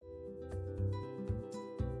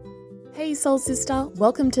Hey Soul Sister,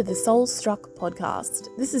 welcome to the Soul Struck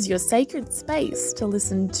podcast. This is your sacred space to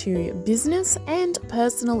listen to business and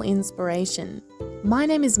personal inspiration. My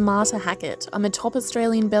name is Marta Hackett. I'm a top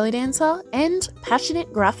Australian belly dancer and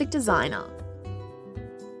passionate graphic designer.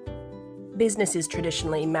 Business is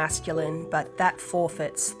traditionally masculine, but that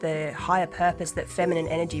forfeits the higher purpose that feminine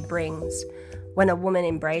energy brings. When a woman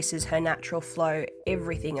embraces her natural flow,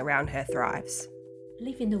 everything around her thrives.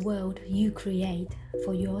 Live in the world you create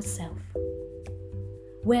for yourself,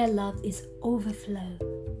 where love is overflow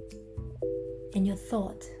and your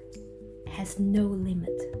thought has no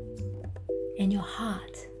limit and your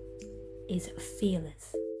heart is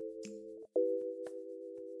fearless.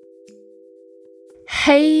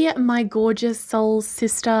 Hey, my gorgeous soul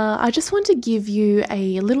sister. I just want to give you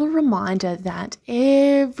a little reminder that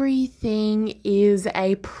everything is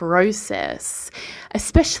a process,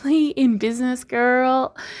 especially in business,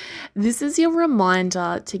 girl. This is your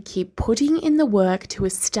reminder to keep putting in the work to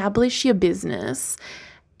establish your business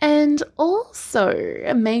and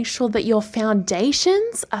also make sure that your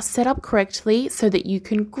foundations are set up correctly so that you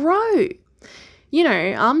can grow. You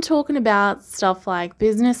know, I'm talking about stuff like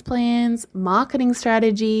business plans, marketing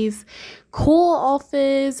strategies, core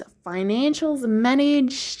offers, financials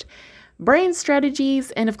managed, brand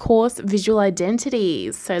strategies, and of course, visual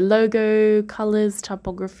identities. So logo, colors,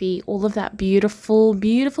 typography, all of that beautiful,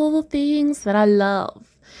 beautiful things that I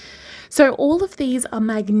love. So all of these are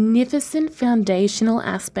magnificent foundational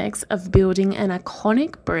aspects of building an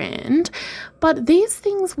iconic brand, but these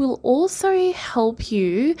things will also help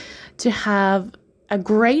you to have a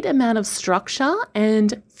great amount of structure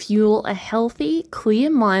and fuel a healthy, clear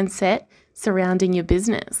mindset surrounding your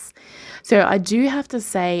business. So I do have to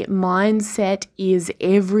say, mindset is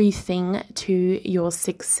everything to your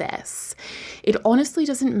success. It honestly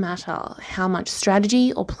doesn't matter how much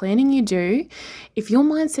strategy or planning you do. If your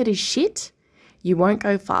mindset is shit, you won't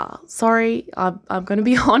go far. Sorry, I'm going to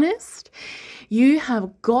be honest. You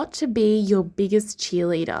have got to be your biggest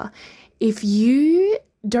cheerleader. If you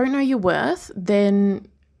don't know your worth, then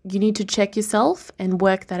you need to check yourself and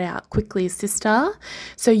work that out quickly, sister.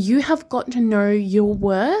 So you have got to know your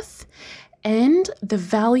worth and the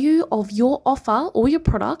value of your offer or your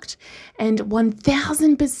product and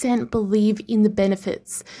 1000% believe in the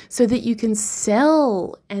benefits so that you can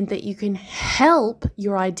sell and that you can help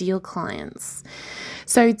your ideal clients.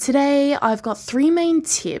 So today I've got 3 main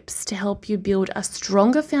tips to help you build a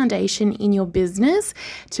stronger foundation in your business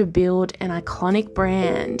to build an iconic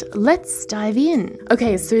brand. Let's dive in.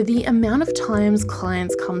 Okay, so the amount of times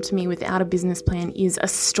clients come to me without a business plan is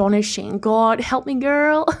astonishing. God, help me,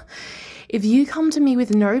 girl. If you come to me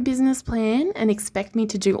with no business plan and expect me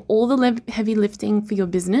to do all the heavy lifting for your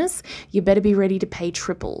business, you better be ready to pay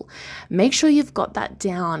triple. Make sure you've got that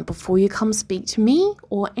down before you come speak to me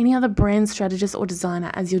or any other brand strategist or designer,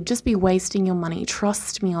 as you'll just be wasting your money.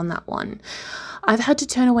 Trust me on that one. I've had to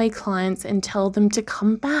turn away clients and tell them to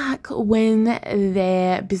come back when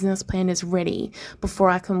their business plan is ready before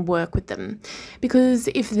I can work with them. Because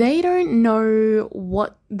if they don't know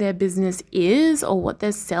what their business is or what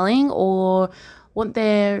they're selling or what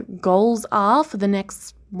their goals are for the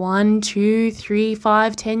next 1, 2, 3,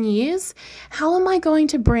 5, 10 years, how am I going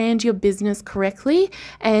to brand your business correctly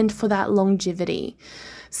and for that longevity?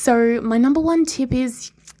 So my number 1 tip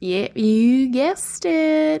is, yeah, you guessed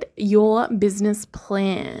it, your business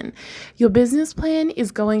plan. Your business plan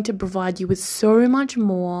is going to provide you with so much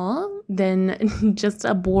more than just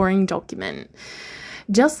a boring document.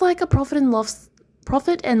 Just like a profit and loss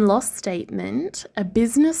statement, a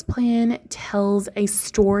business plan tells a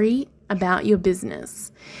story about your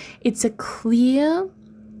business. It's a clear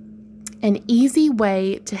and easy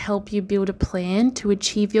way to help you build a plan to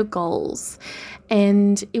achieve your goals.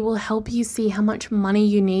 And it will help you see how much money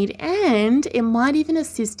you need, and it might even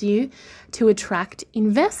assist you to attract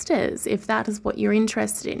investors if that is what you're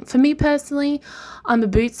interested in. For me personally, I'm a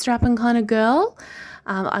bootstrapping kind of girl.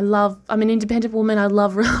 I'm an independent woman. I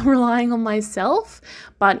love relying on myself.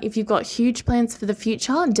 But if you've got huge plans for the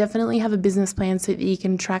future, definitely have a business plan so that you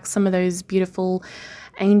can attract some of those beautiful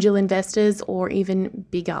angel investors or even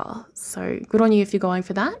bigger. So good on you if you're going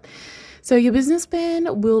for that. So your business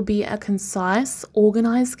plan will be a concise,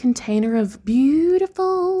 organized container of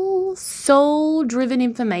beautiful, soul-driven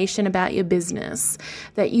information about your business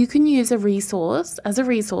that you can use as a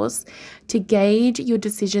resource to gauge your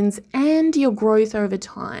decisions and your growth over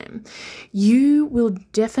time. You will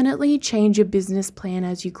definitely change your business plan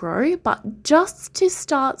as you grow, but just to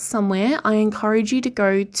start somewhere, I encourage you to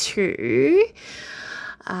go to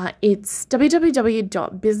it's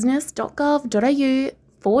www.business.gov.au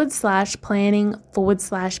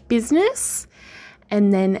 /planning/business.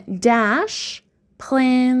 and then dash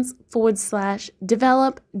plans /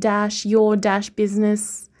 develop - your -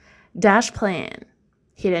 business - plan.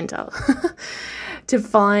 Hit enter to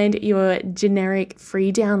find your generic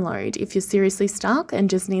free download if you're seriously stuck and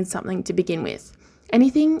just need something to begin with.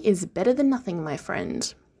 Anything is better than nothing, my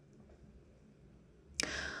friend.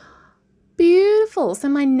 Beautiful. So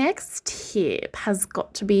my next tip has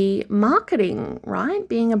got to be marketing, right?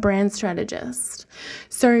 Being a brand strategist.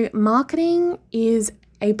 So marketing is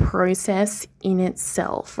a process in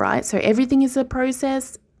itself, right? So everything is a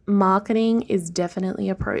process. Marketing is definitely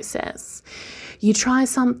a process. You try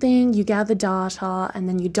something, you gather data, and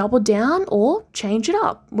then you double down or change it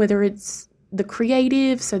up, whether it's the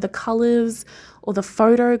creative, so the colors, or the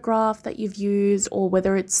photograph that you've used, or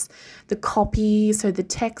whether it's the copy, so the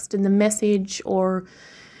text and the message, or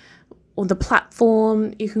the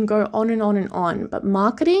platform. You can go on and on and on. But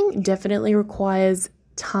marketing definitely requires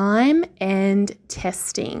time and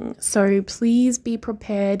testing. So please be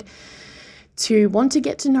prepared to want to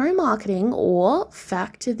get to know marketing, or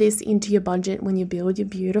factor this into your budget when you build your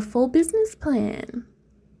beautiful business plan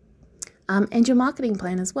and your marketing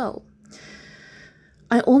plan as well.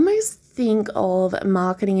 I almost think of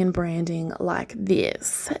marketing and branding like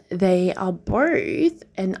this. They are both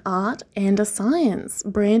an art and a science.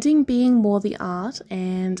 Branding being more the art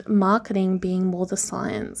and marketing being more the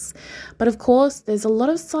science. But of course, there's a lot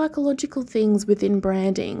of psychological things within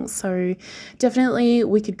branding. So definitely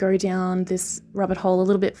we could go down this rabbit hole a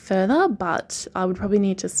little bit further, but I would probably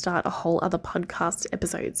need to start a whole other podcast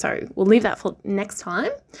episode. So we'll leave that for next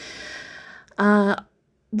time.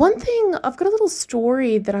 One thing, I've got a little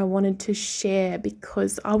story that I wanted to share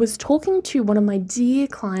because I was talking to one of my dear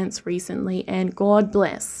clients recently, and God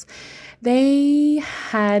bless, they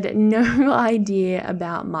had no idea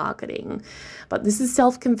about marketing. But this is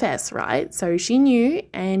self-confess, right? So she knew,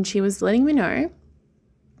 and she was letting me know.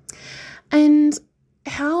 And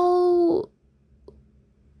how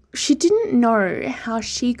she didn't know how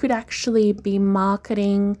she could actually be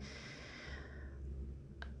marketing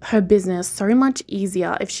her business so much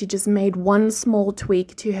easier if she just made one small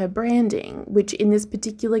tweak to her branding, which in this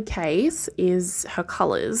particular case is her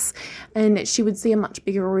colors, and she would see a much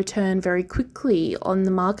bigger return very quickly on the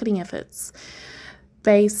marketing efforts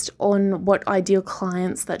based on what ideal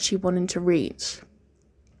clients that she wanted to reach.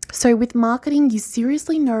 So with marketing, you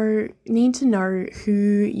seriously need to know who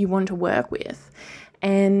you want to work with,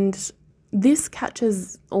 and this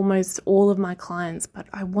catches almost all of my clients, but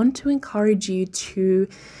I want to encourage you to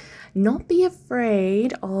not be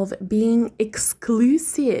afraid of being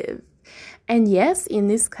exclusive. And yes, in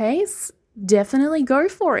this case, definitely go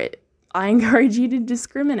for it. I encourage you to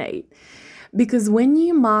discriminate, because when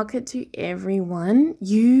you market to everyone,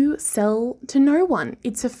 you sell to no one.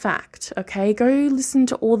 It's a fact, okay? Go listen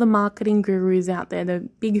to all the marketing gurus out there, the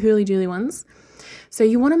big hooly-dooly ones. So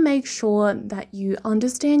you want to make sure that you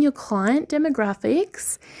understand your client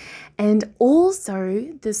demographics and also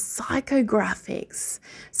the psychographics.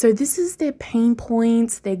 So this is their pain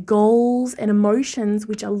points, their goals and emotions,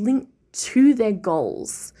 which are linked to their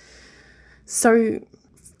goals. So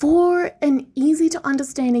for an easy to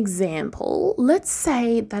understand example, let's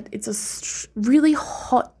say that it's a really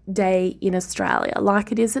hot day in Australia,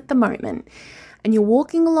 like it is at the moment, and you're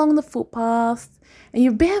walking along the footpath and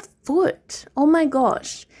you're barefoot. Oh my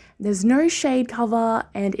gosh, there's no shade cover,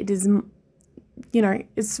 and it is,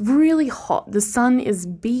 it's really hot. The sun is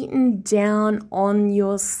beaten down on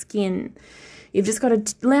your skin. You've just got a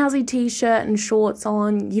lousy t-shirt and shorts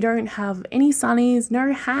on. You don't have any sunnies,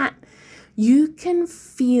 no hat. You can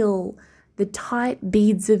feel the tight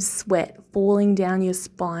beads of sweat falling down your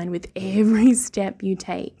spine with every step you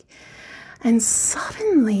take. And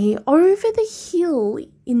suddenly, over the hill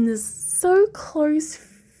in this so close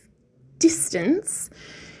distance,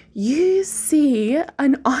 you see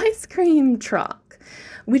an ice cream truck,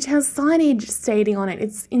 which has signage stating on it.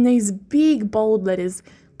 It's in these big bold letters,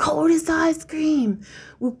 "Coldest ice cream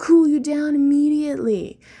will cool you down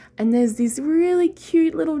immediately." And there's these really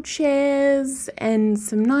cute little chairs and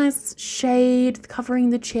some nice shade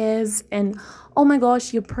covering the chairs. And oh my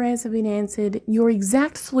gosh, your prayers have been answered. Your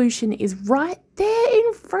exact solution is right there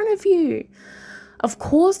in front of you. Of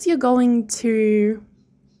course, you're going to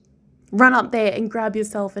run up there and grab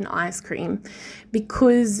yourself an ice cream,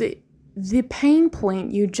 because the pain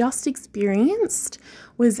point you just experienced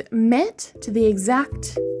was met to the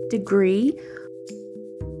exact degree.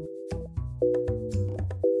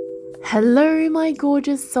 Hello, my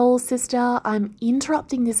gorgeous soul sister. I'm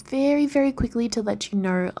interrupting this very, very quickly to let you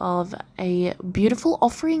know of a beautiful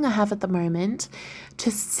offering I have at the moment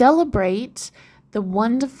to celebrate the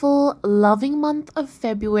wonderful, loving month of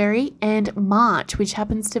February and March, which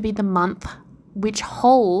happens to be the month which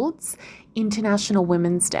holds International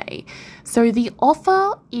Women's Day. So the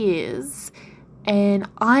offer is an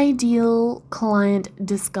ideal client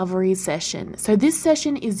discovery session. So this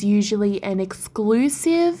session is usually an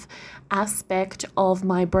exclusive aspect of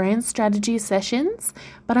my brand strategy sessions,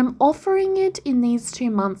 but I'm offering it in these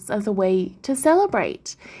 2 months as a way to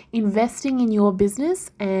celebrate investing in your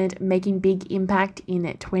business and making big impact in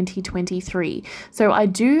 2023. So I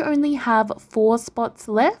do only have 4 spots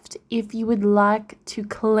left. If you would like to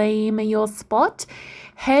claim your spot,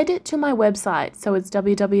 head to my website. So it's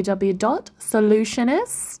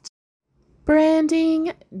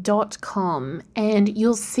www.solutionistbranding.com, and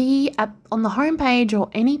you'll see on the homepage or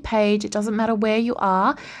any page, it doesn't matter where you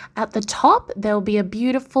are, at the top there'll be a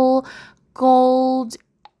beautiful gold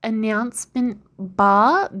announcement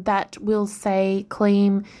bar that will say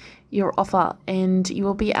claim your offer, and you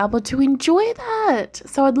will be able to enjoy that.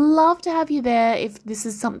 So I'd love to have you there if this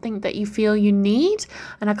is something that you feel you need,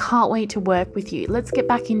 and I can't wait to work with you. Let's get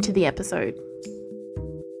back into the episode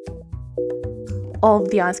of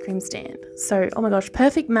the ice cream stand. So, oh my gosh,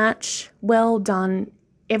 perfect match, well done,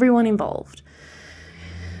 everyone involved.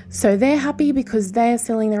 So they're happy because they're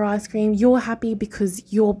selling their ice cream. You're happy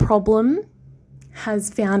because your problem has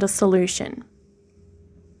found a solution.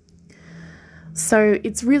 So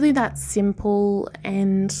it's really that simple,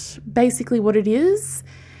 and basically what it is,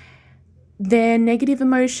 their negative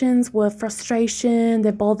emotions were frustration,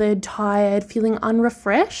 they're bothered, tired, feeling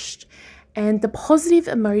unrefreshed, and the positive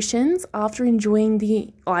emotions after enjoying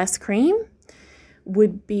the ice cream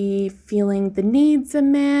would be feeling the needs are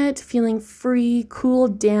met, feeling free,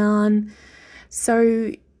 cooled down.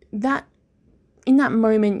 So that in that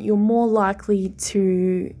moment, you're more likely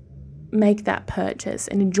to make that purchase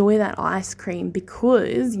and enjoy that ice cream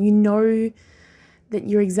because you know that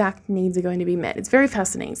your exact needs are going to be met. It's very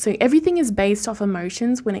fascinating. So everything is based off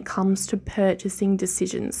emotions when it comes to purchasing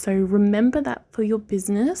decisions. So remember that for your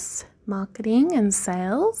business, marketing and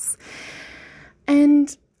sales.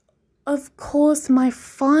 And of course, my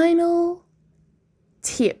final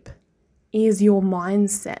tip is your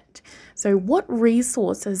mindset. So what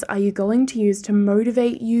resources are you going to use to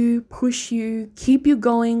motivate you, push you, keep you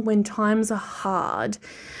going when times are hard?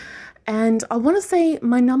 And I want to say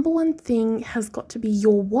my number one thing has got to be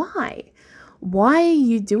your why. Why are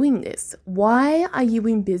you doing this? Why are you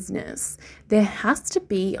in business? There has to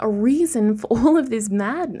be a reason for all of this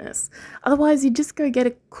madness. Otherwise, you just go get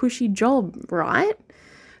a cushy job, right?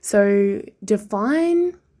 So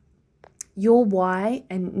define your why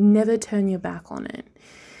and never turn your back on it.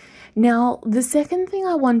 Now, the second thing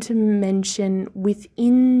I want to mention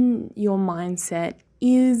within your mindset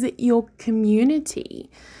is your community.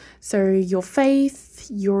 So your faith,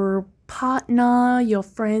 your partner, your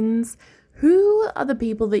friends, who are the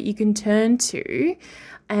people that you can turn to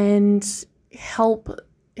and help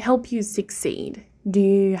you succeed? Do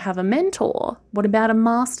you have a mentor? What about a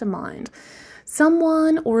mastermind?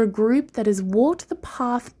 Someone or a group that has walked the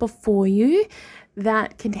path before you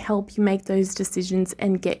that can help you make those decisions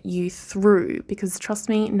and get you through. Because trust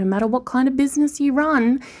me, no matter what kind of business you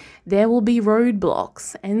run, there will be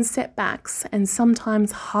roadblocks and setbacks and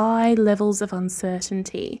sometimes high levels of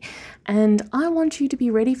uncertainty. And I want you to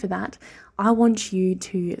be ready for that. I want you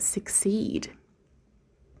to succeed.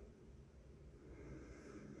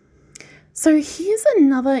 So here's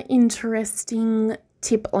another interesting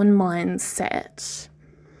tip on mindset.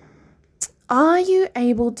 Are you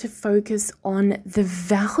able to focus on the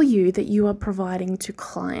value that you are providing to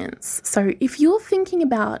clients? So if you're thinking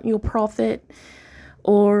about your profit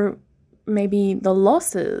or maybe the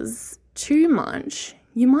losses too much,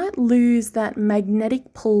 you might lose that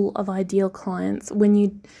magnetic pull of ideal clients when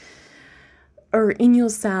you are in your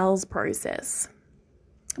sales process.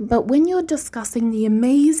 But when you're discussing the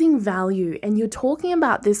amazing value and you're talking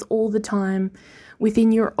about this all the time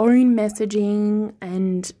within your own messaging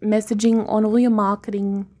and messaging on all your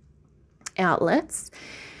marketing outlets,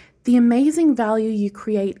 the amazing value you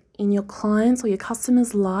create in your clients or your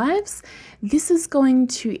customers' lives, this is going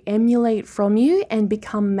to emulate from you and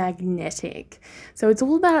become magnetic. So it's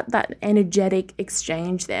all about that energetic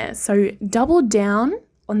exchange there. So double down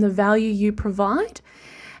on the value you provide,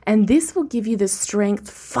 and this will give you the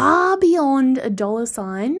strength far beyond a dollar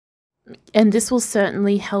sign. And this will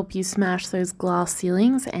certainly help you smash those glass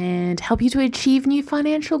ceilings and help you to achieve new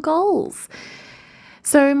financial goals.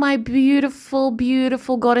 So my beautiful,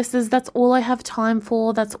 beautiful goddesses, that's all I have time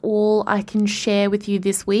for. That's all I can share with you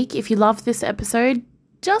this week. If you loved this episode,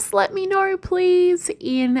 just let me know, please,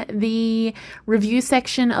 in the review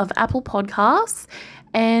section of Apple Podcasts.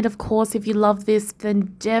 And of course, if you love this,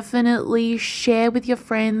 then definitely share with your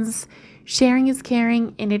friends. Sharing is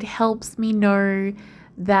caring, and it helps me know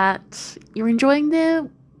that you're enjoying the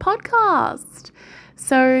podcast.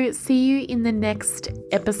 So see you in the next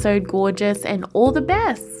episode, gorgeous, and all the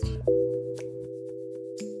best.